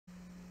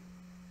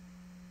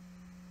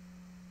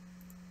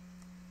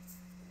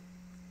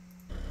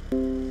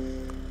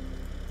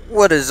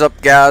What is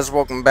up, guys?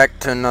 Welcome back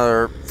to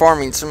another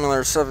Farming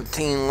Simulator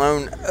 17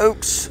 Lone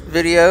Oaks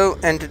video.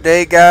 And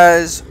today,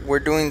 guys, we're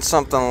doing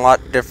something a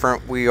lot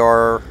different. We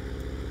are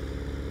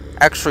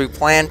actually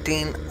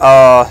planting.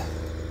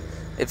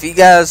 If you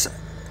guys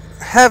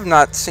have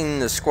not seen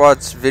the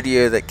squad's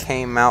video that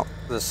came out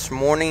this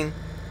morning,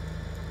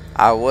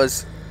 I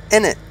was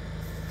in it.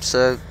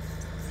 So,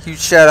 huge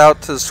shout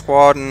out to the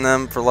squad and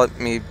them for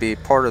letting me be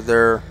part of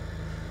their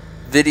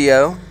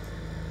video.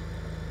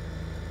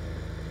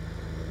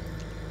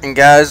 And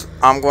guys,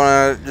 I'm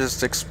gonna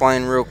just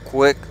explain real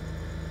quick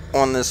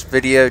on this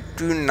video.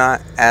 Do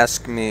not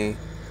ask me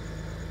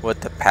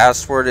what the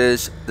password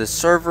is. The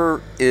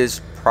server is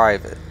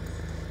private.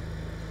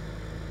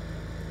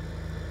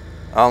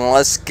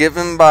 Unless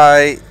given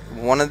by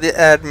one of the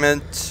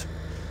admins,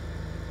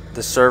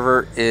 the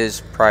server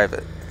is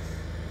private.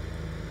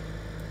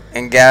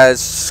 And guys,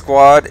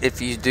 squad,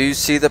 if you do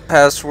see the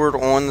password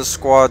on the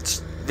squad's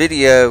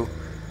video,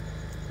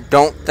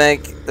 don't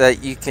think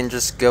that you can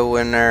just go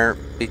in there,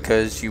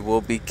 because you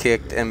will be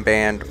kicked and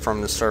banned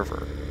from the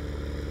server.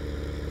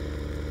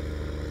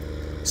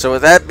 So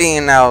with that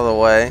being out of the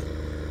way,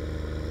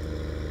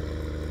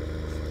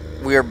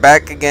 we are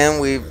back again.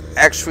 We've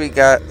actually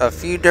got a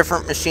few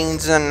different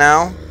machines in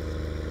now.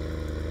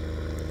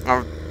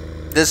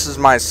 This is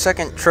my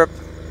second trip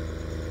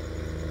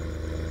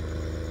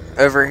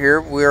over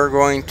here. We are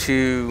going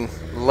to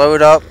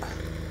load up,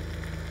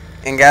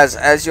 and guys,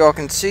 as y'all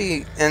can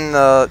see in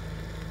the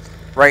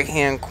right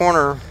hand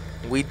corner,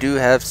 we do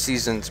have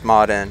Seasons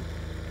mod in.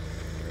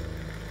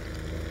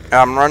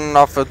 I'm running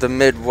off of the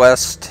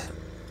Midwest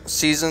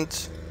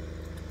Seasons.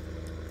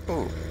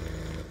 Ooh.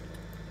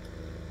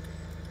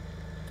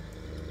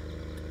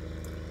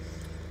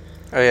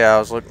 Oh yeah, I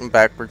was looking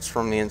backwards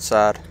from the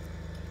inside.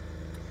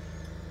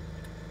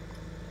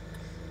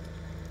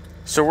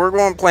 So we're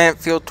going to plant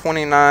field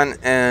 29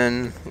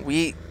 and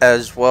wheat,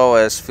 as well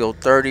as field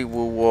 30. We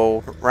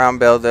will round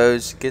bale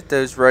those, get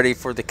those ready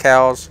for the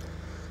cows.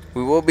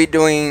 We will be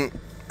doing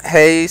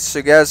hay.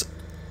 So guys,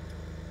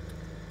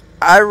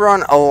 I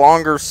run a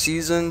longer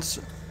seasons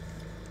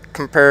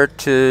compared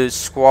to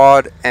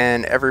squad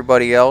and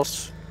everybody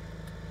else.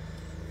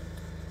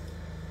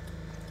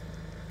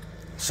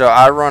 So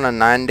I run a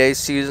 9-day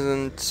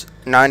seasons,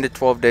 9 to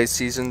 12 day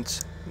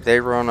seasons. They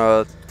run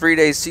a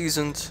 3-day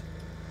seasons.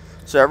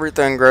 So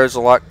everything grows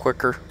a lot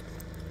quicker.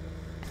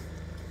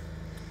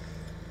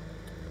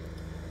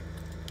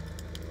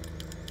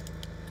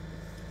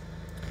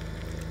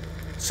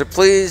 So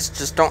please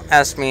just don't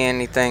ask me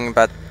anything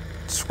about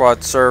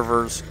squad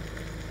servers.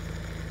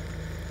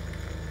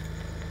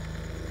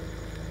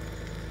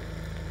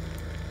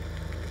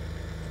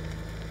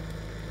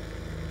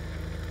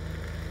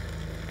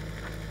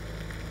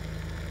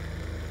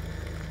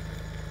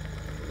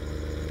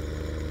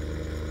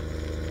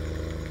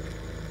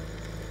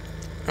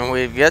 And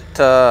we've yet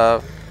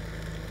to,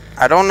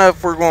 I don't know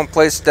if we're going to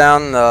place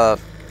down the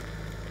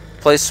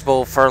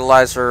placeable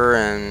fertilizer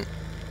and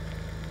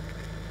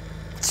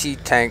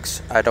seed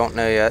tanks. I don't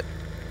know yet.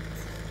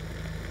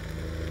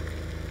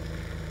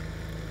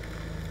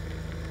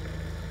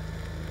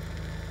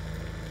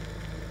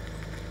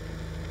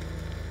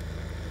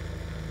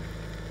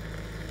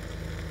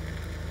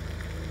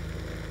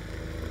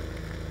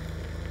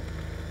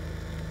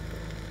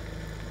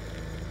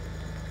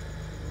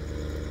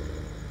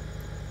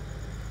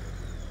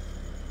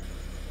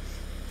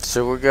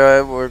 So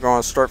we're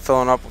going to start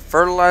filling up with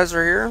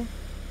fertilizer here.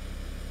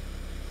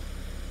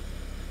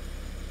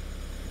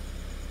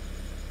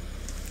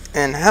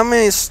 And how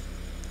many,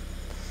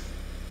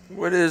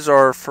 what is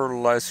our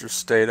fertilizer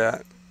state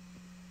at?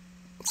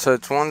 So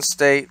it's one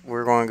state.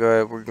 We're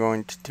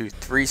going to do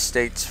 3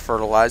 states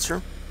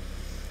fertilizer.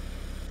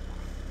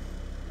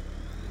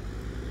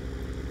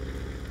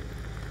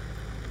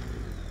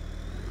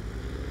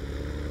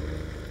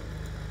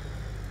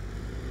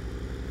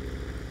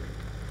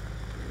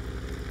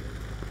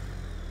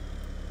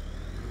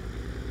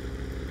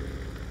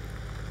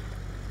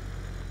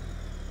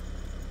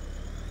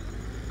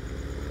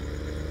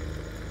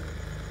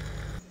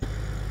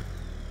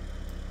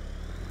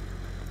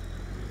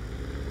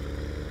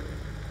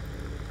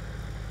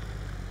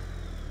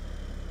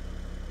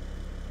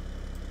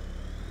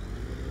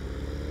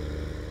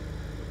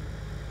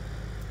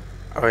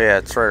 Oh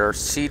yeah, that's right, our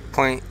seed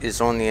point is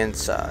on the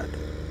inside.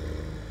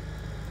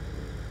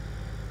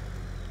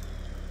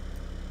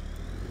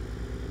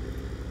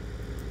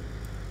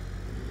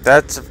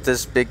 That's if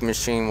this big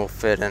machine will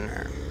fit in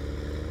there.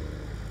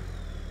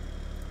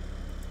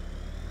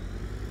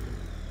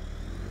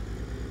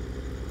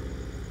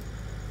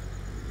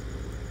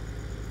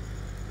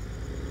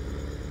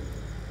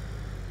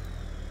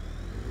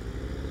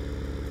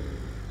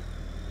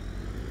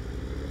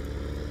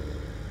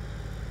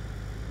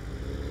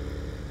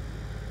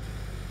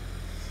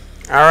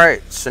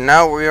 Alright, so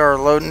now we are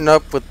loading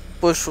up with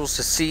bushels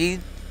of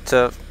seed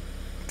to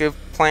give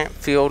plant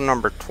field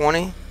number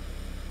 20.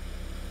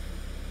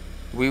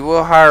 We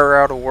will hire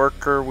out a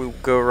worker. We will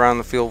go around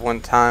the field one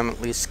time,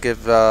 at least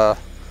give the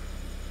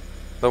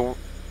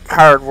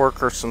hired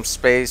worker some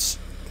space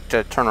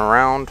to turn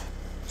around.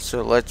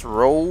 So let's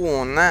roll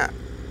on that.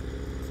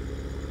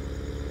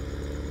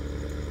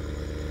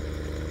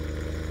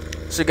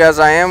 So guys,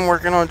 I am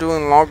working on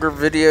doing longer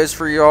videos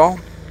for y'all.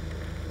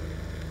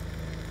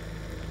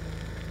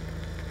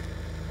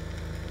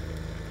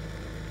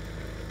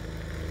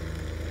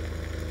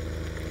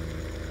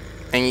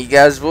 And you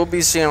guys will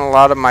be seeing a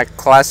lot of my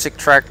classic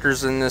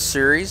tractors in this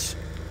series.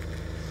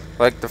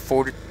 Like the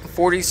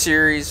 40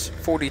 series,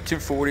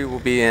 4240 will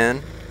be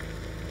in.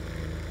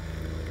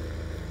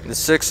 The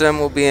 6M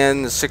will be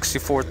in, the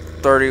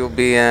 6430 will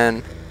be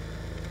in.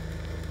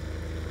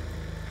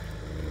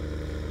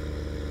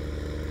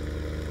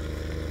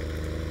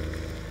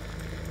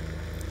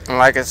 And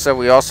like I said,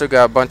 we also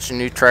got a bunch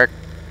of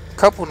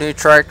couple new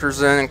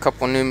tractors in, a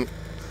couple new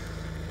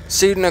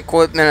seeding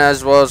equipment,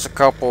 as well as a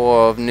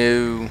couple of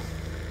new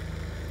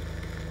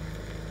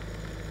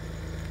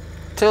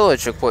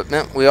tillage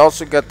equipment. We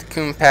also got the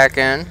Coon Pack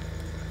in.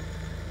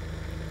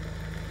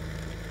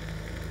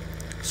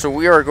 So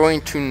we are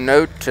going to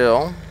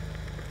no-till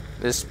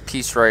this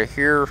piece right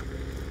here.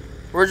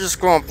 We're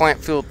just going to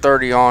plant field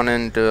 30 on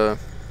into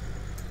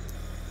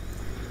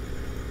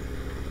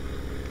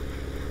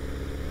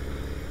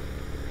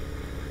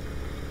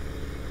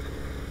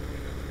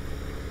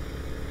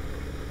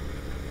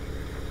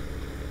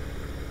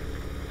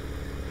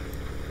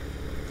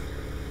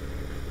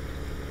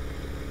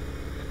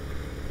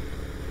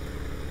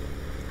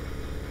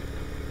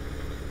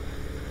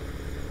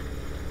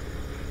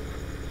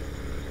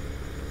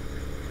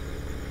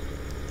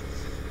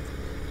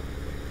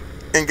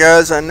And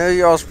guys, I know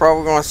y'all's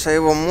probably going to say,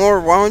 well,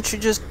 more, why don't you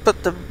just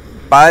put the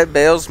buy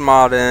bales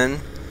mod in?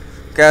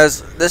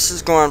 Guys, this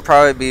is going to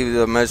probably be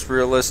the most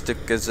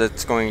realistic as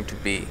it's going to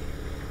be.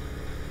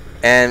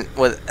 And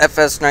with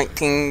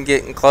FS19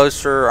 getting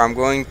closer, I'm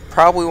going to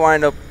probably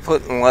wind up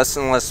putting less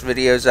and less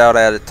videos out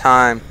at a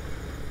time.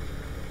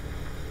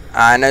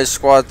 I know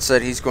Squad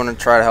said he's going to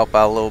try to help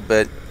out a little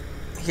bit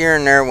here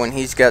and there when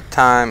he's got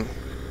time.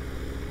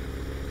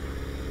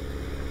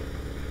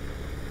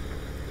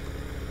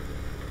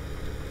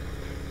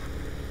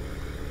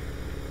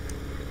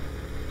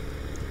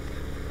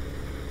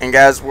 And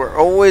guys, we're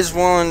always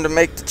willing to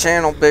make the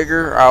channel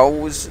bigger. I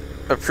always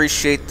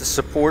appreciate the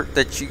support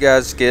that you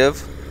guys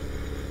give.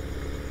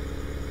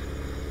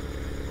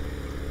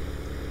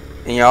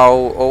 And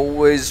y'all will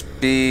always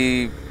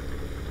be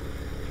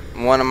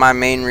one of my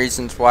main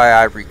reasons why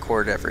I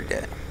record every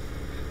day.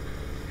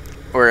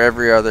 Or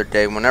every other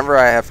day, whenever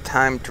I have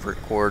time to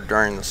record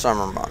during the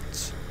summer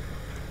months.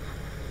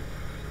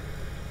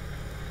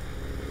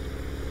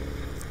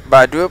 But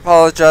I do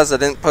apologize, I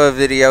didn't put a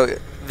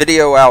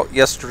video out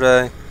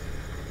yesterday.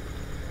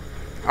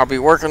 I'll be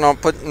working on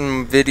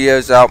putting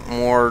videos out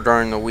more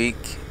during the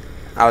week.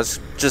 I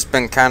was just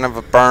been kind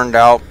of burned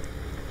out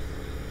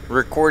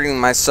recording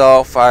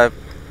myself.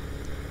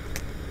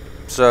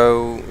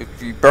 So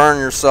if you burn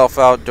yourself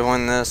out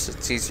doing this,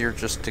 it's easier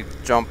just to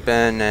jump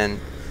in and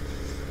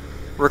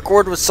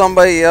record with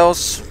somebody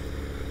else.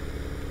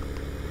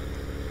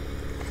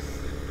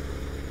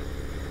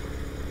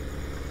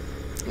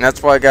 And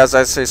that's why, guys,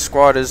 I say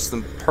Squad is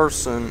the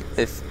person.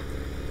 If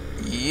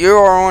you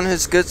are on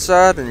his good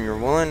side and you're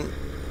willing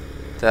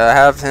to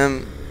have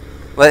him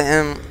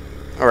let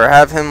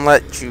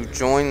you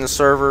join the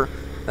server,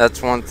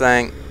 that's one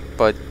thing.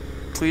 But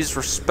please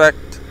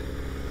respect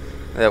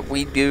that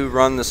we do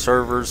run the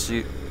servers,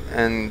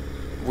 and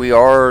we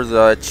are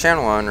the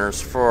channel owners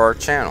for our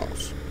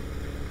channels.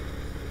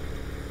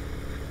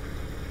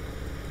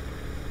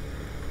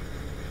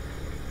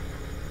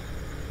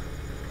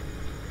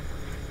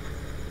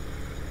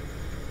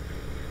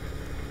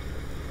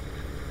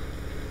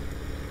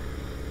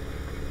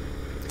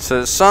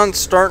 So the sun's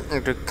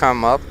starting to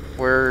come up.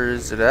 Where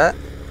is it at?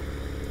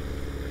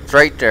 It's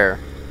right there.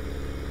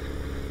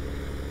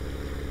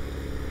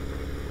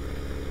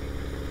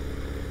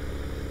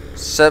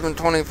 It's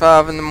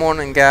 7:25 in the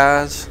morning,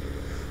 guys.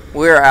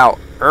 We're out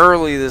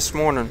early this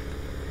morning.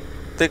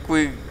 I think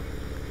we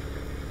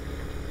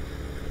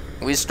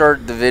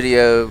started the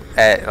video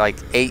at like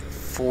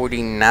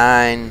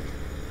 8:49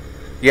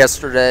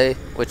 yesterday,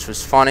 which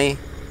was funny.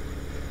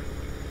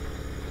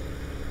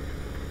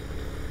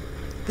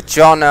 But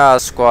y'all know how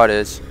Squad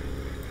is.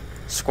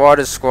 Squad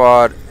is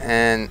Squad,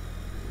 and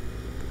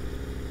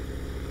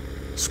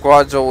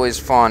Squad's always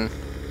fun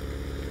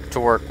to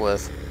work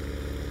with.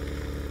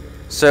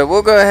 So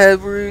we'll go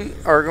ahead. We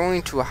are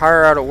going to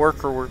hire out a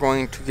worker. We're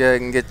going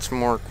to get some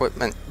more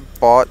equipment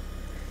bought.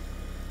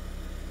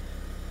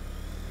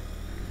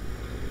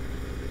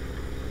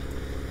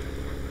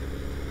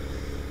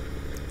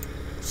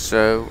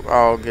 So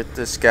I'll get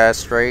this guy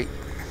straight.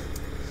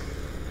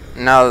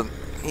 Now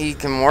he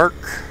can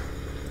work.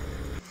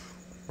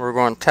 We're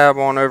going to tab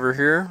on over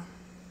here.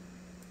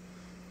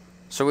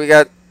 So we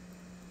got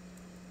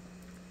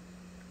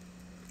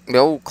the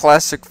old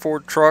classic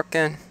Ford truck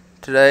in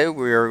today.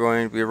 We are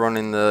going to be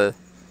running the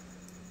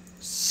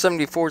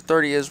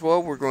 7430 as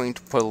well. We're going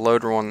to put a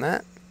loader on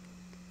that.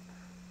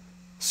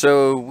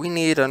 So we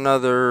need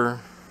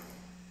another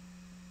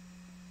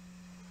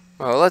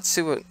Well, let's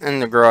see what in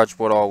the garage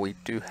what all we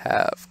do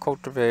have.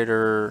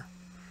 Cultivator,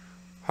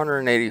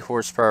 180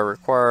 horsepower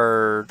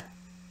required.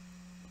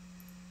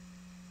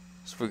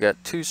 So we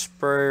got 2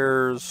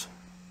 sprayers,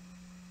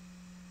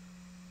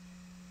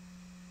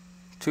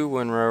 2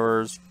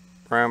 windrowers,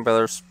 round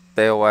baler,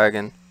 bale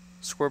wagon,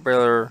 square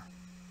baler.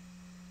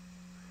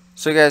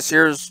 So guys,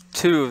 here's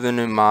 2 of the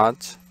new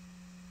mods.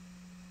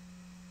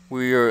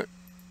 We will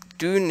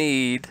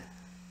need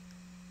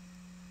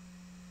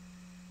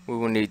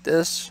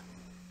this.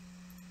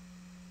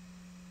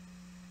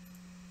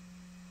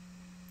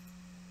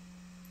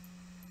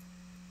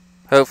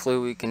 Hopefully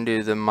we can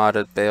do the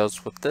modded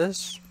bales with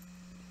this.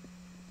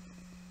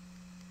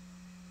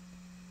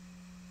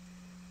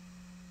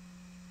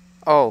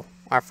 Oh,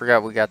 I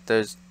forgot we got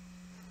those.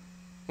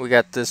 We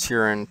got this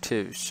here in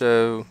too.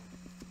 So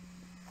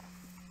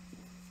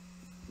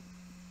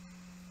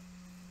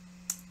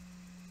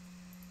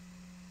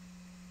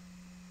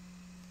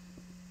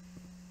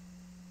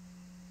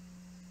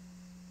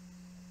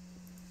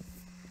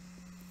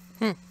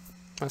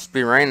must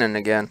be raining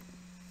again.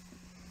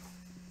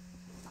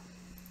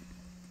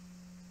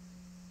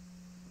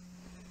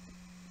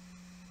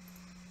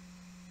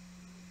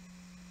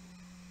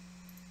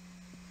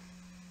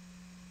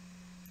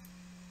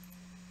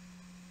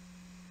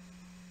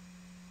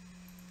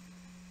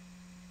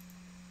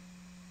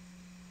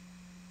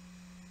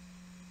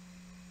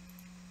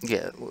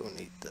 Yeah, we'll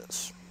need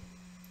this.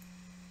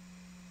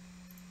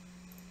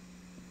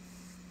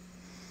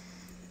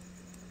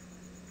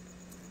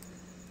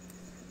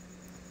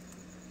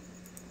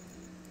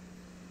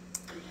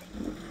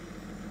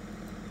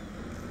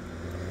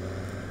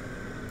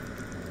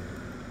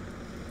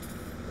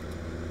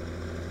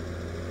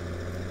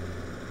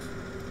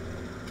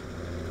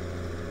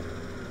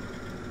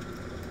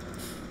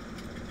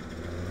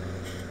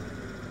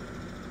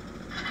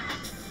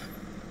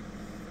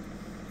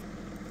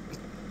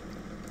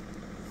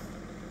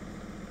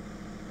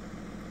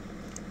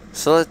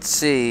 So let's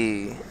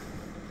see.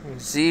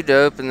 Z to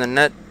open the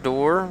net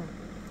door.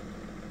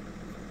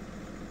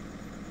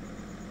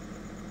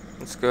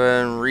 Let's go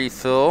ahead and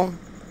refill.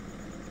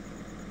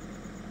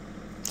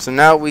 So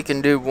now we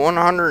can do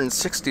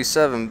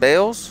 167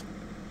 bales.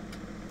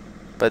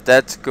 But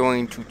that's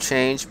going to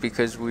change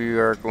because we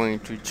are going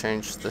to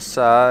change the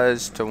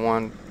size to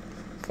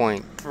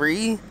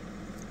 1.3.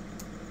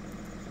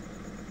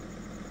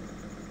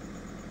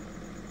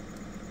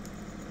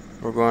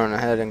 We're going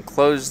ahead and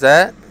close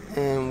that.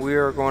 And we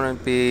are going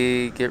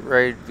to get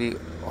ready to be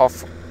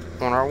off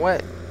on our way.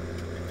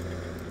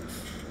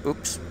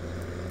 Oops.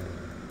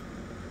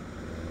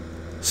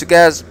 So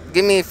guys,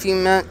 give me a few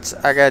minutes.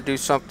 I gotta do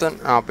something.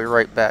 I'll be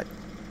right back.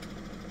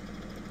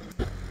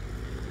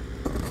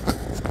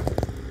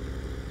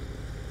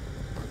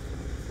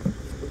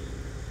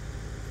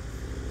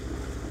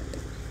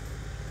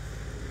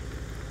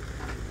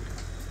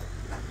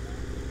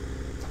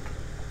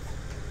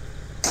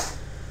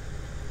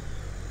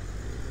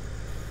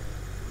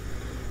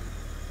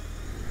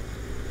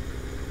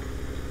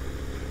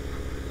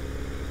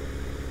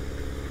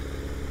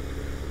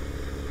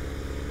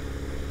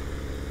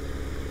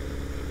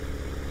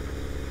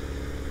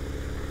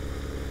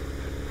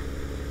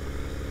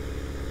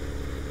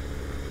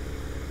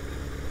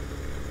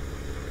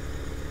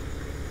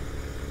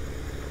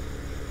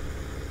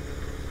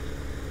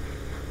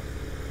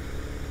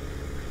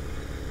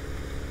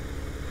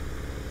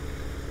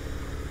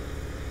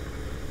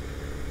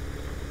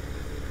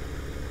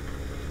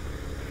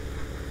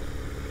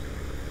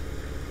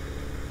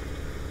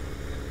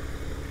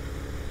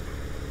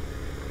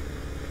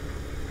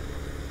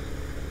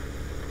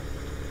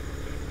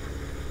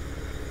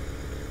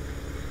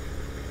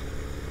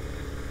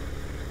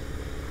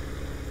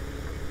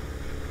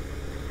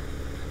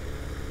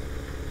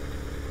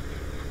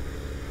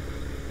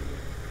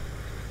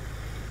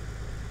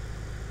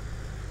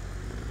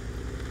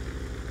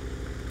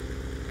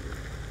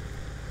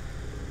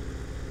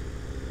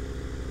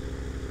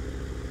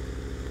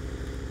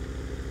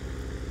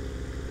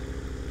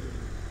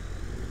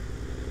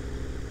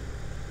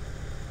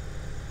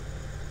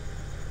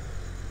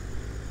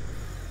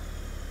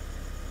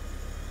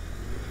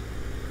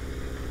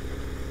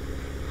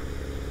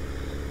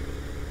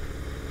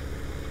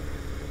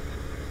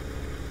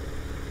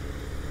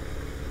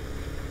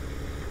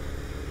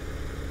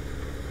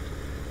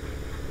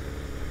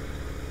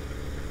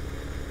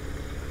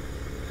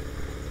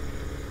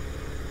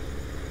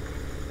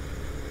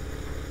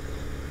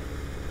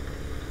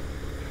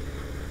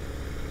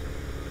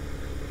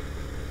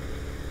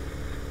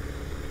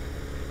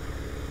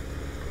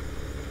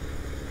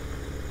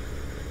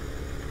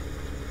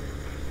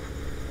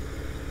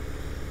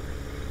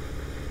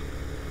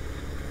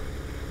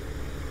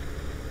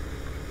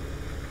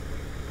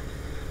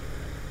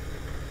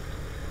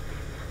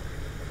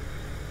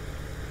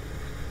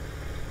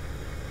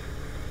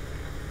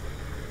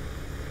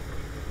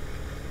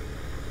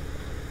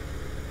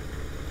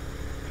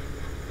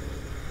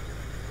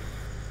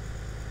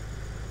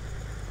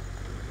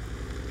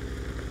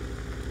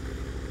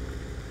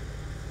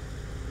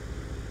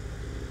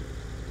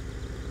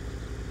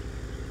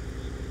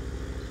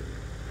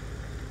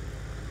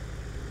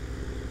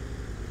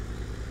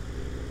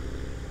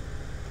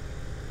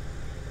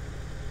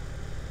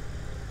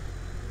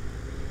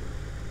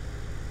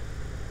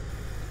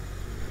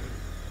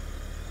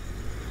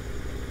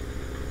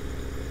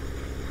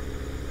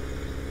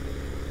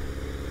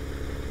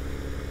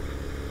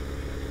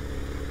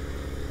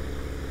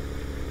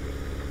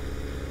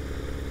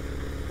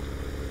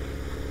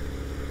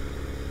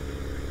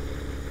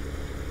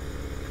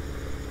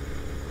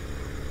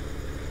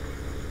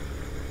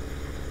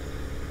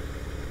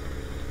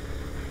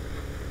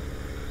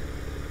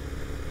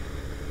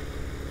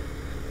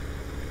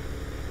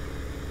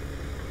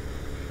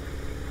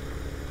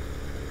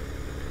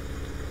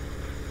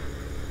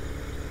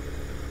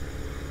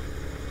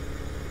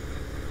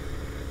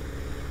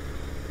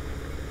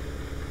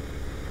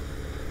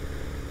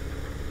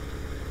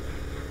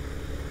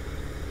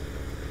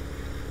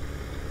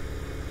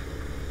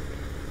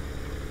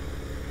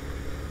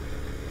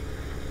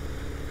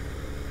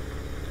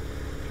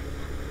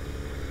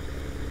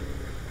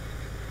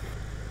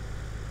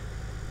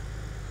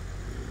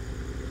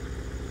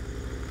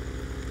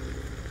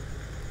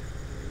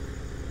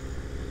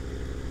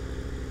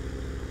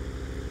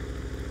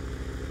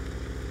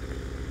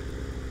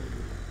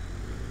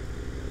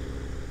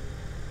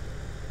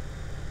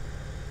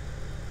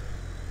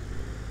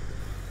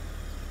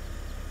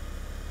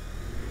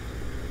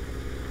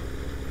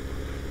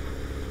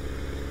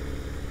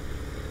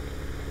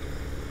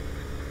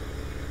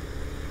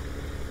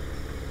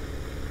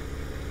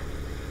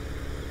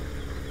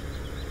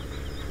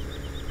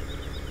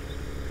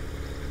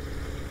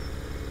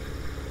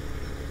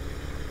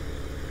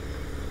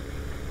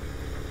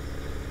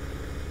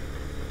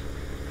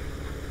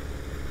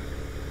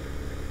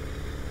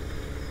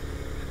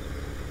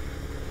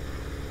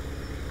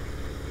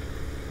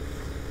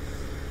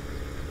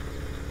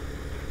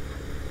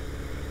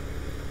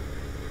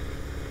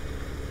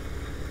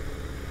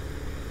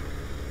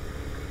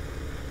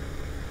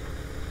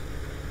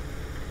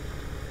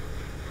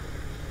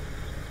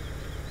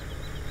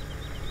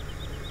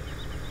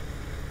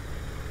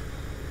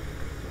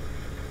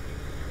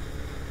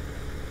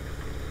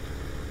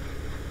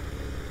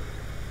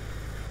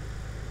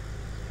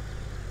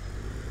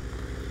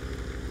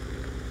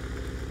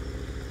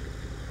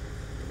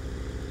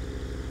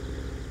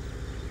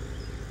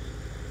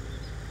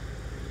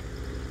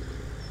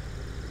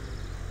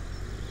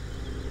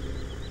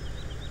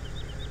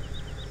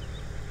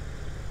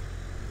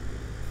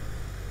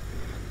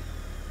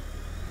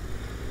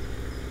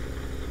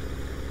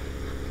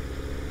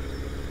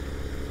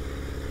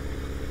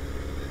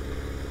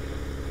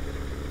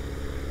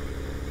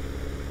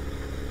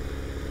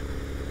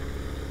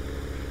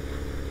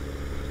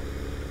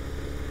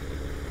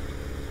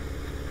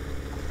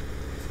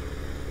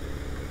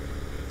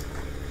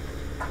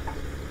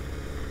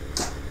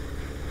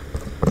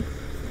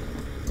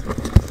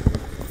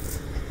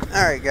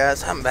 Alright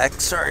guys, I'm back.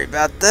 Sorry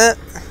about that.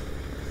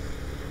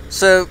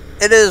 So,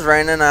 it is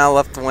raining. I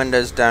left the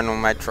windows down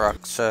on my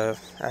truck, so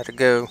I had to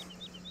go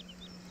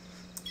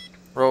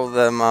roll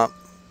them up.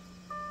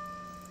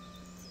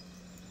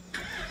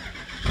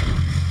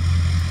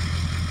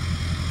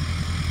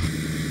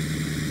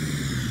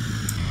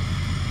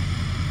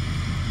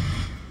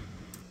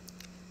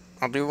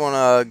 I do want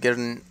to get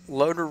a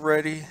loader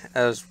ready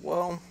as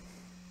well.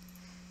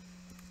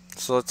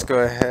 So let's go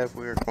ahead.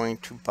 We're going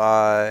to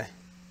buy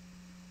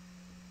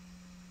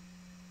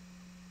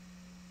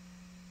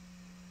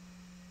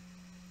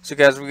so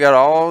guys, we got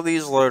all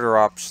these loader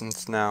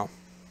options now.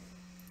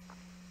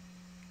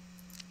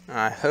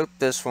 I hope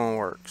this one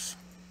works.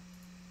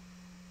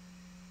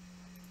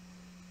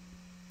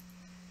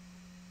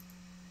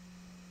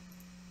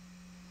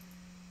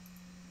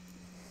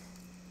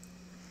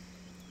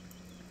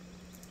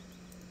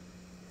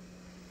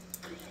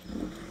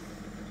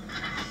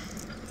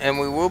 And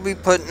we will be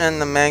putting in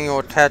the manual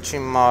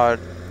attaching mod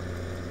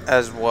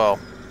as well.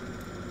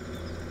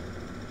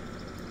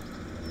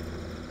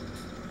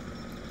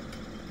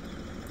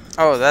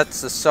 Oh, that's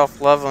the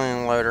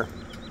self-leveling loader.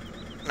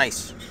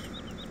 Nice.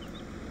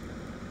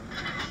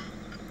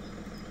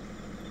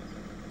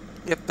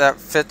 Yep, that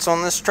fits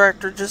on this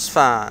tractor just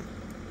fine.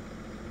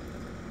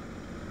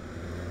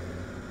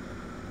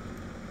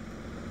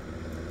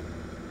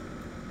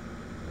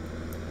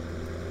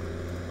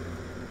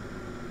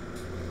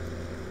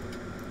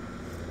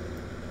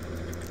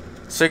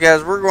 So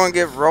guys, we're going to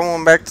get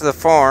rolling back to the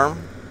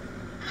farm.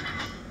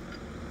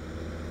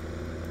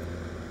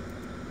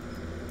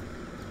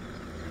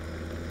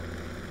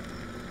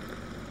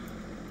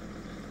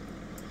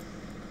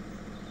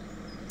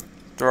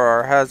 Throw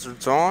our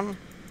hazards on.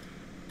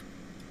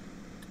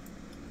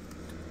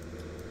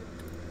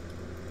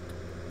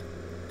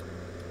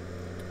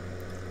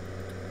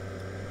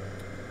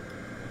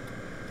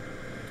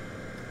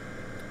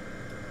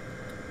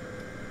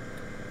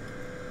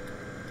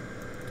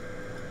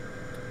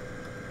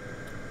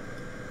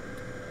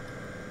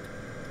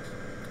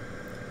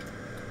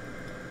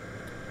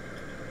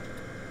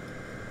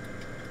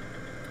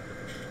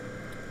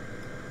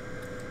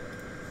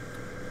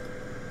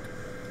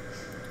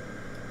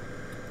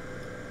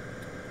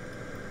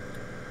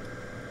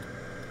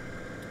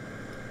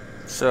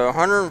 So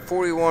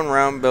 141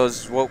 round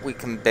bales is what we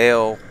can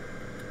bale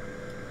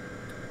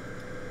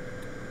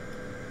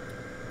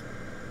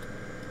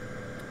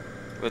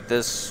with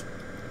this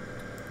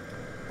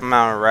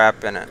amount of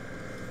wrap in it,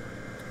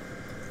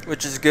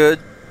 which is good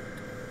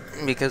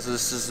because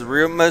this is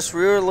the most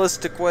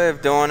realistic way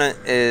of doing it,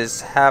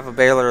 is have a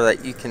baler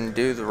that you can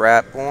do the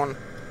wrap on.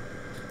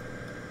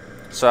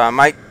 So I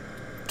might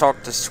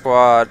talk to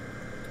Squad,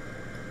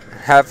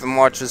 have him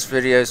watch this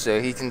video so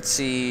he can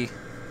see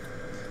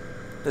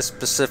this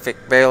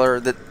specific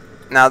baler.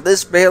 Now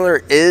this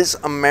baler is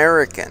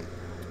American.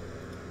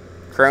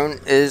 Krone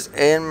is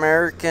an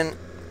American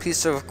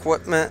piece of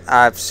equipment.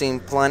 I've seen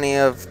plenty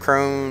of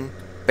Krone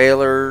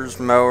balers,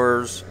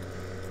 mowers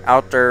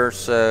out there,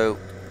 so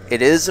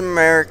it is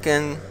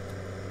American.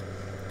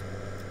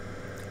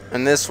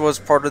 And this was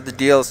part of the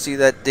DLC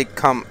that did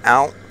come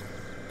out.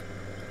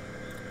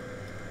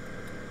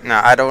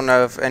 Now I don't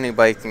know if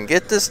anybody can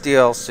get this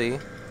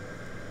DLC.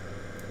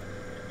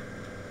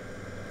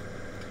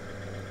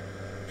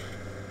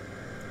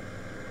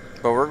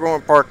 But we're going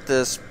to park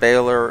this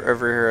baler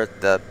over here at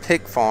the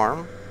pig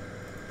farm,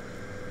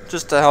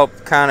 just to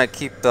help kind of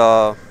keep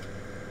the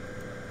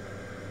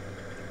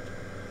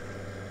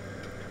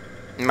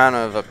amount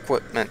of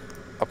equipment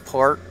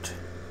apart.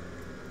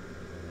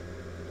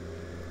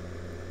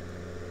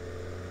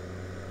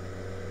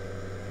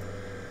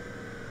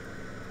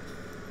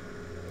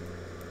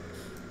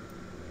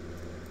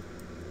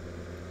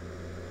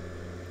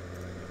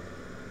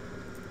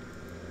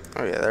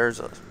 Oh yeah,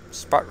 there's a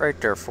spot right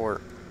there for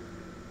it.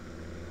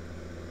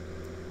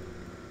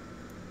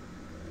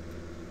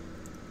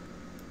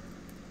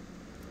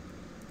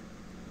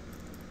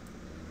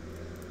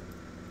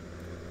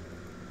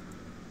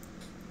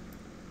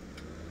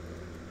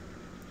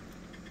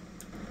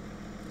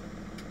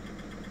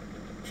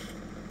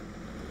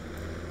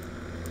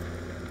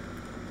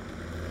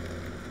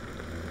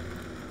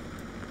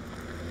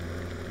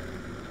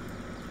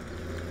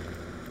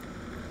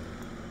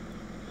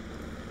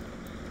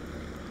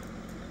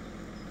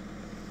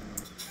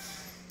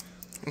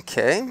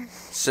 Okay,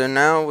 so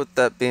now with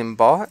that being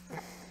bought,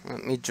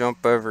 let me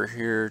jump over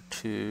here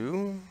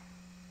to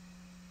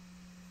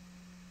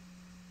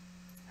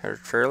header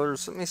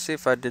trailers. Let me see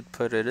if I did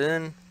put it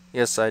in.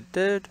 Yes, I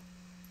did.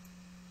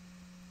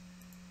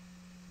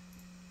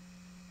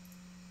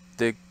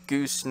 The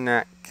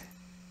gooseneck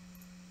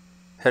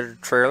header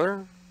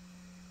trailer.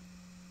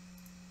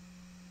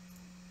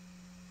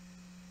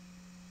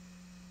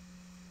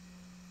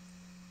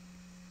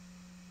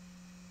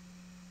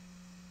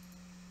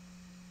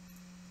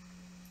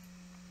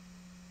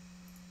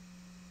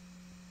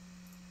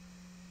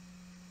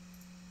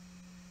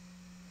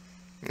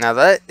 Now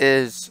that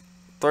is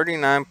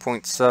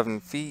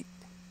 39.7 feet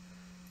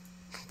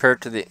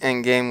compared to the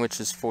end game, which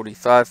is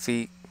 45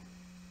 feet.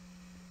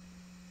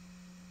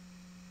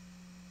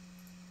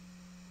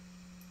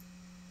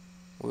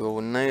 We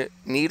will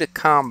need a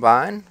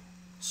combine,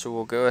 so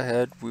we'll go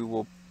ahead, we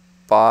will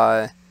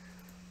buy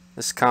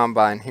this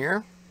combine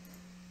here.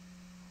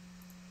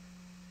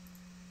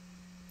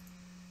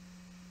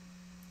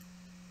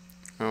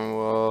 And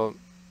we'll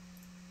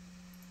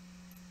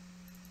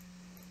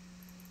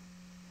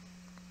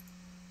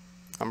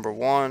number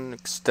 1,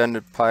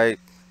 extended pipe,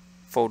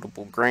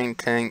 foldable grain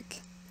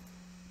tank.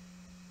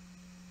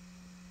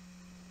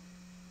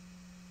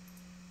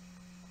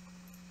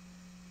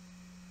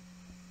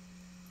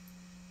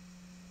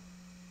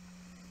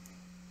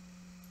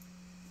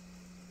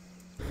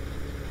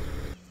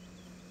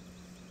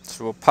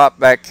 So we'll pop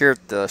back here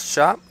at the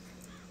shop.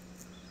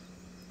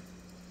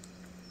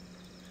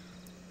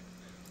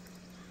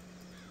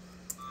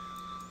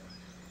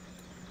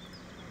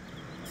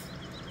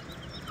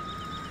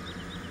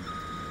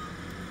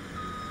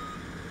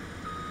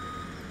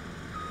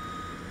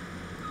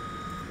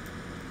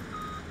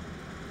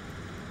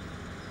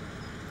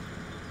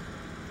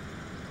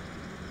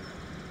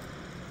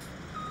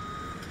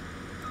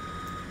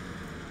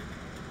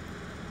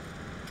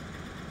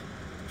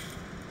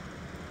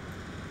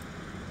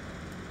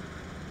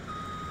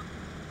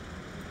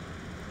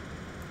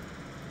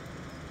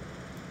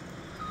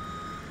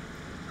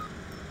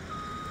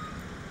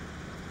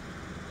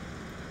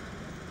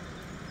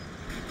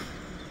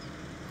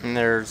 And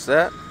there's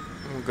that.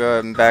 We'll go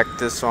ahead and back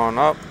this on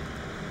up.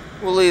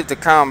 We'll leave the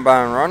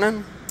combine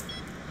running.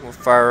 We'll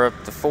fire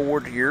up the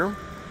Ford here.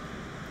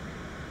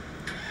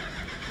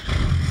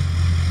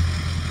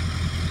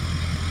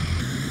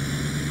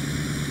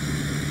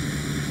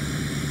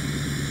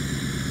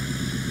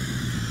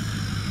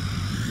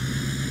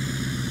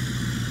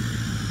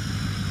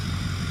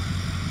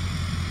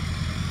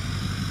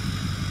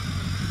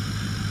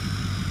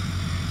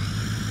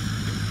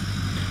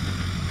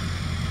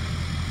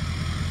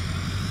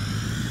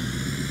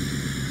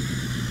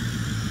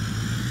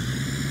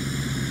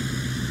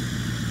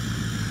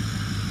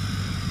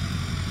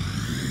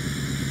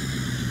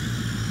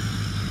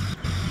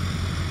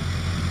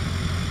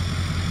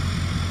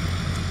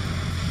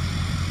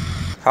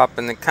 Hop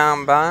in the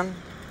combine.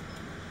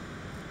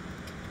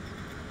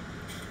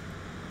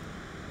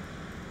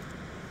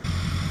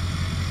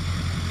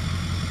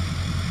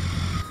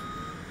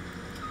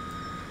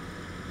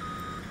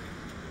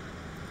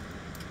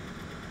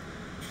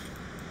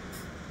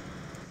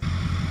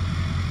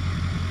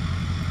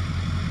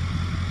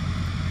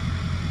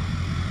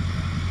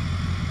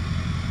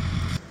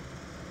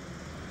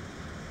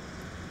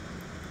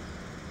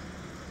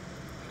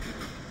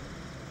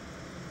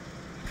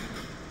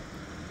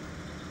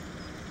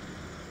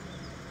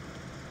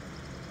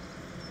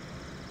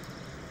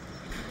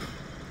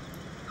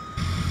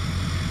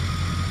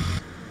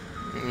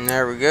 And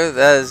there we go,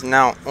 that is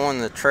now on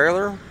the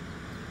trailer.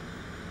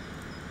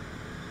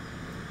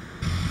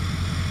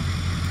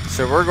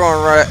 So we're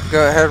going to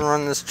go ahead and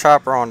run this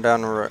chopper on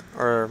down the road,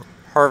 or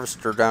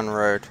harvester down the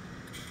road.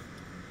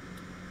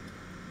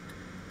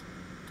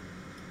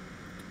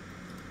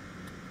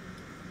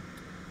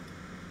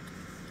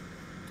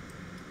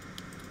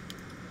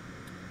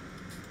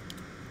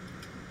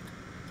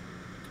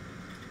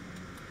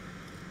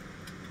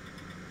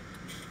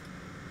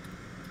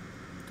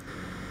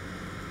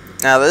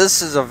 Now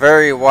this is a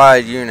very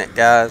wide unit,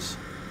 guys.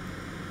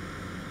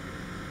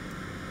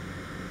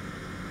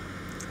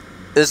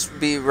 This would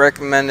be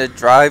recommended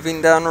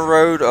driving down the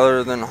road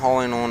other than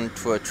hauling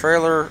onto a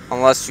trailer,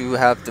 unless you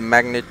have the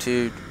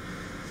magnitude.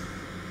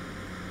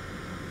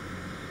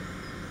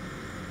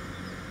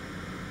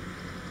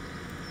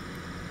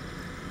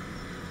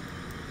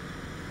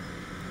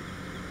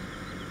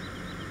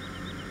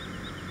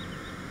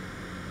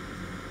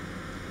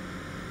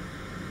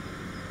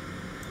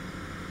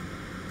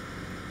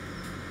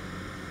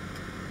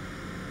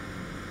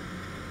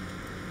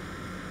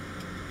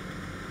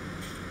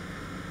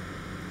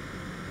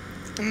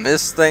 And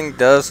this thing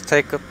does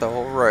take up the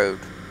whole road.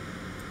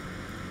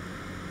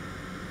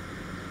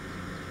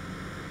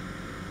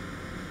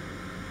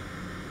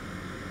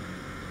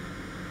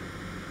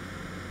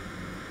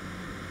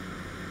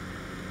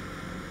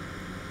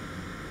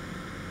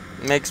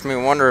 Makes me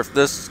wonder if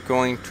this is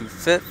going to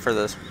fit for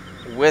this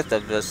width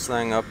of this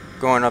thing up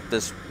going up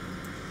this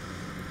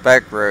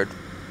back road.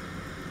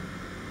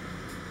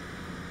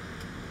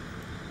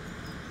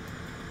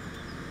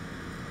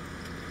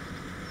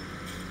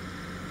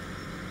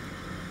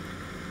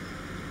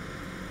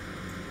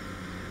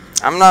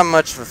 I'm not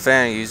much of a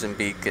fan of using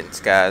beacons,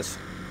 guys,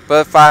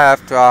 but if I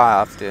have to, I'll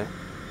have to.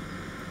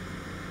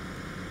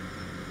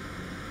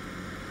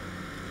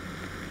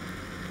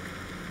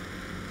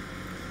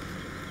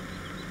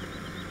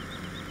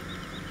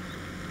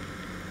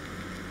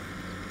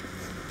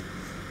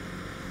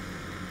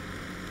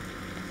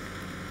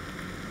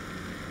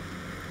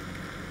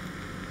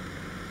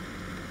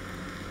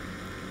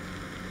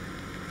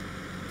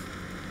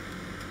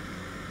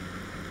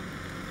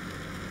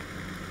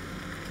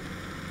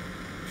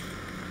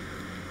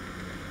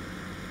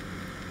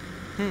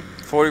 Hmm,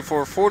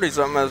 4440's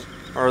almost,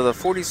 or the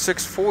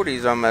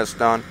 4640's almost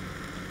done.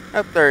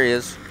 Up there he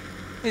is.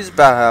 He's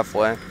about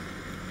halfway.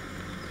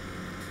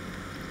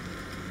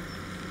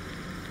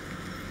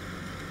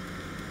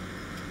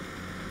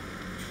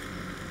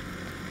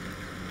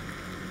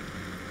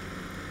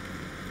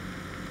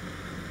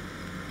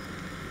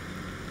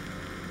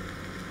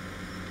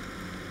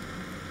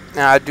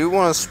 Now, I do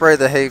want to spray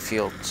the hay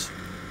fields.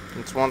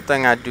 It's one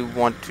thing I do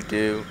want to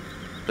do,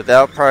 but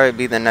that'll probably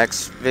be the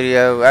next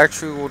video.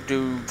 Actually, we'll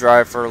do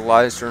dry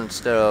fertilizer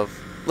instead of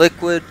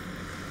liquid.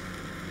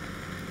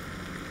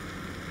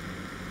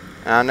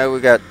 And I know we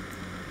got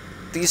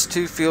these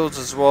two fields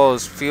as well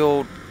as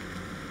field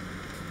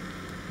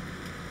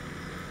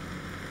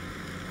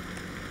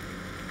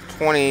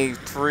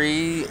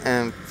 23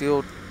 and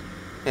field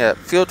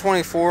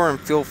 24 and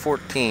field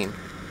 14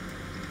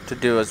 to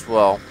do as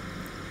well.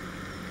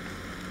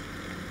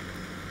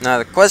 Now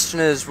the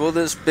question is, will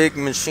this big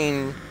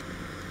machine,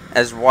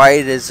 as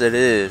wide as it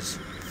is,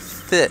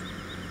 fit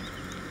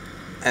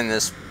in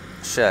this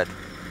shed?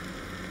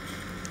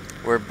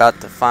 We're about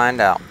to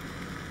find out.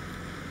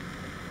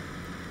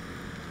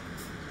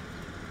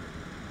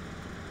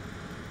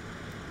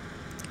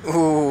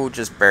 Ooh,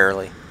 just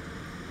barely.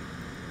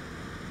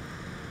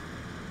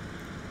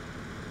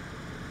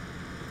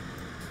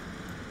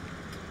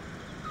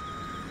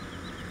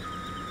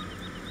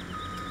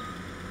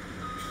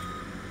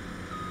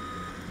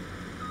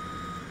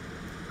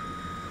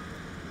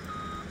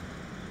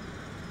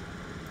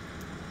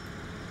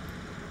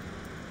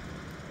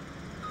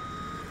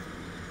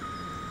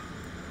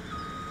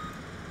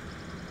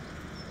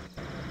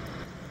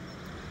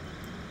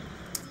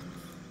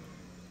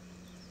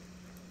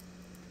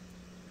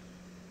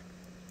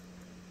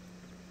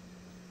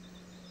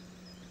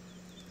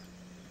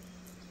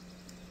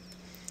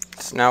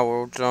 So now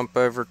we'll jump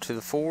over to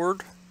the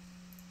Ford.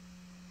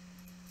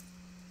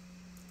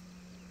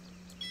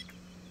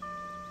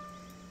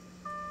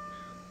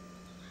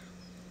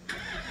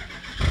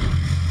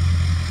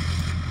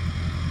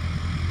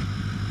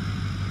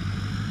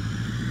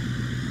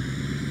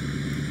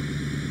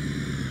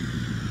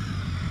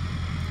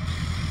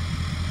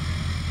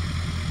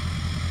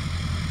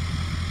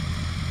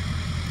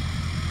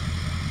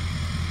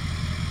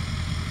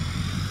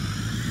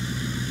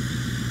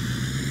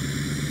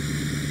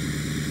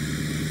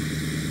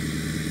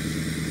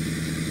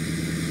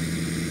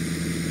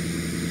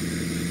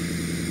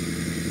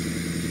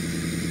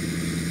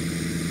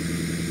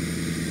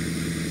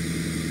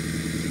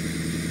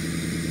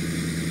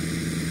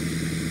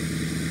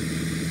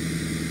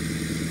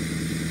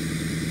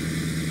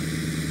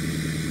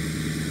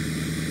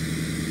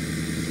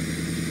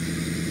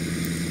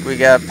 We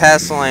got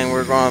pass lane.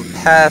 We're going to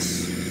pass.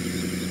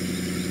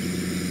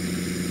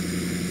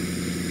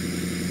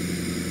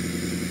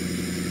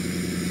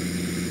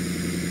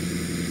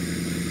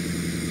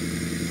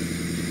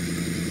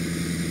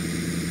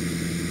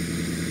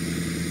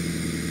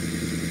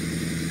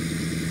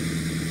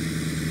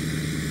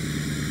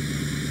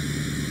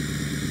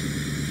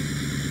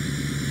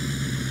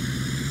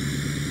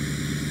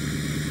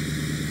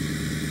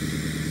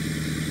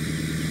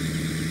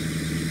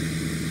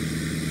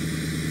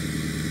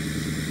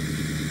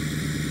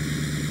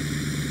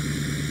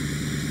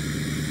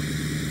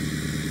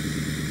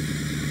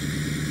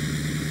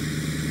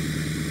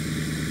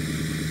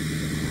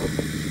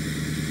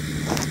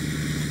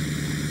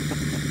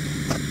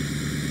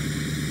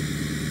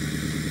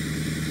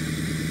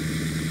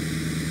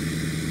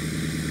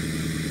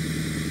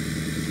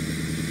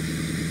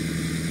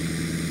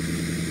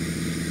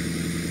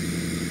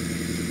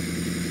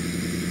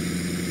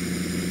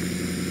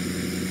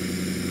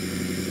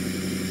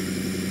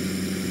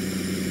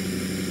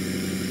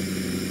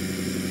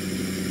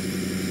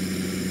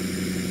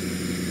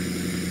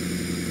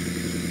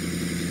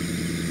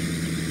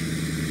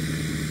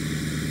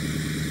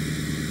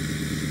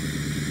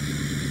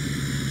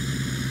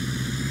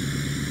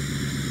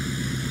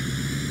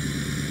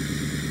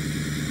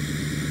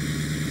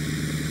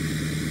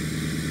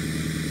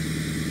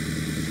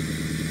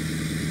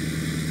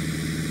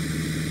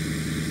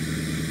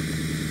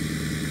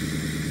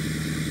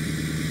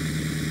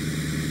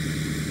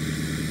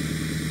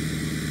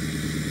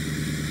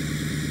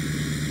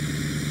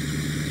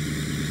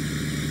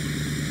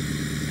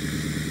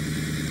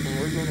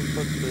 We're going to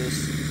put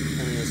this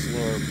in this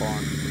lower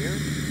barn here.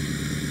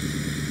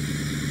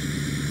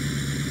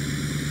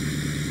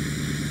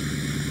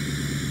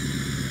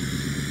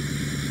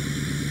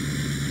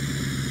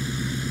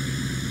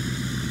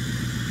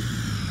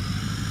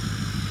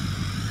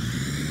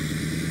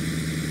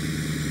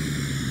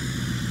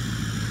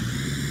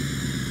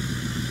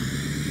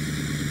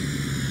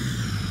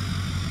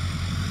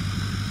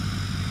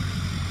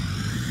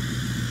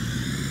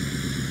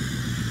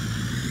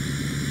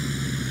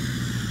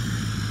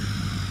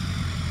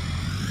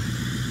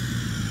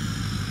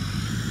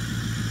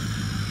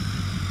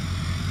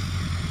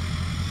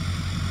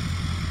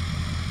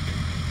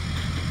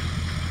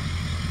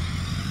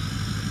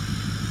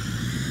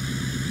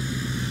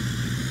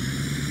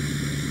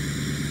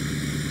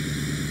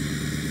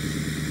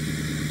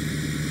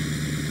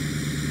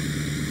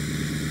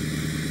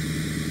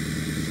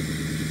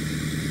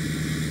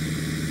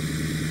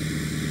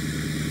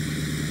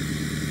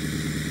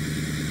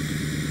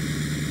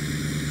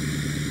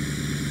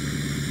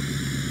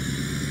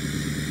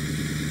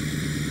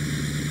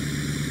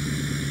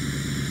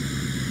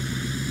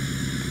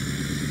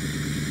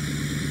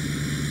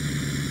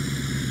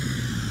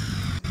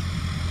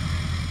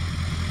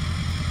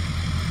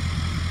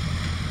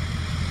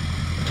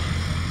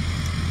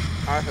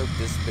 I hope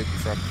this big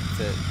truck can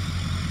fit.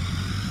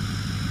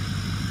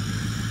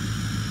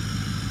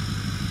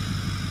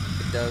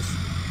 It does.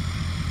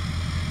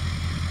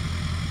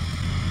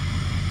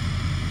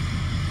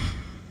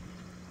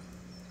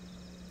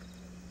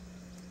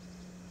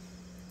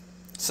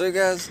 So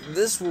guys,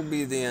 this will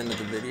be the end of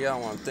the video. I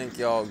want to thank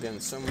y'all again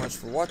so much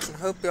for watching.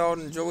 Hope y'all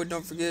enjoyed.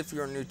 Don't forget, if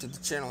you're new to the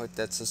channel, hit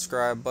that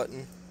subscribe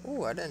button.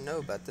 Oh, I didn't know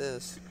about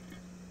this.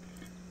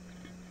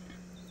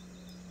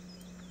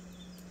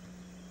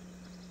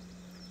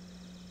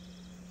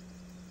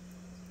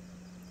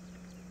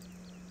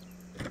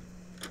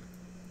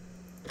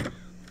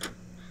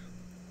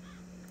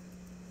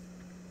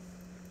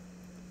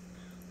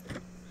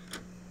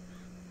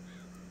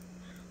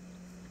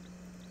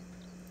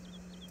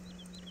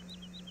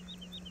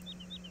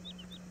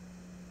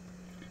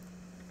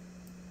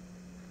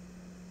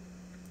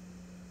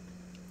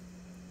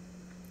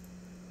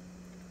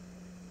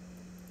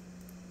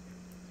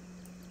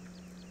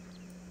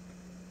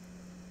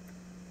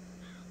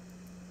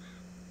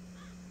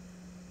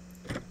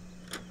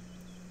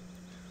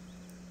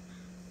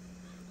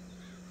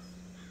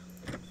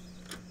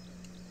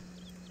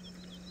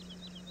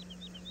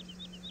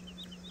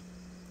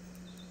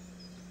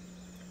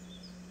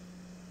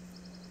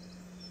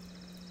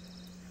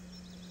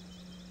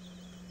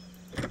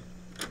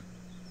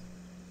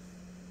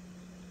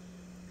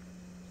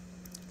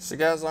 So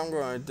guys, I'm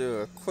going to do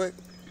a quick...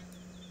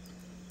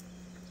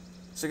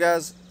 So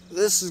guys,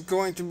 this is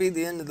going to be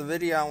the end of the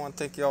video. I want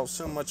to thank y'all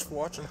so much for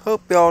watching.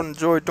 Hope y'all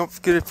enjoyed. Don't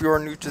forget, if you are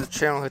new to the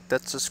channel, hit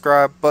that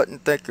subscribe button.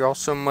 Thank y'all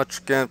so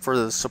much again for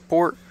the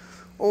support.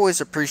 Always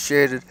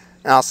appreciated.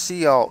 And I'll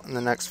see y'all in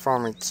the next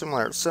Farming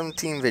Simulator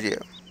 17 video.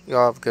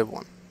 Y'all have a good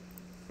one.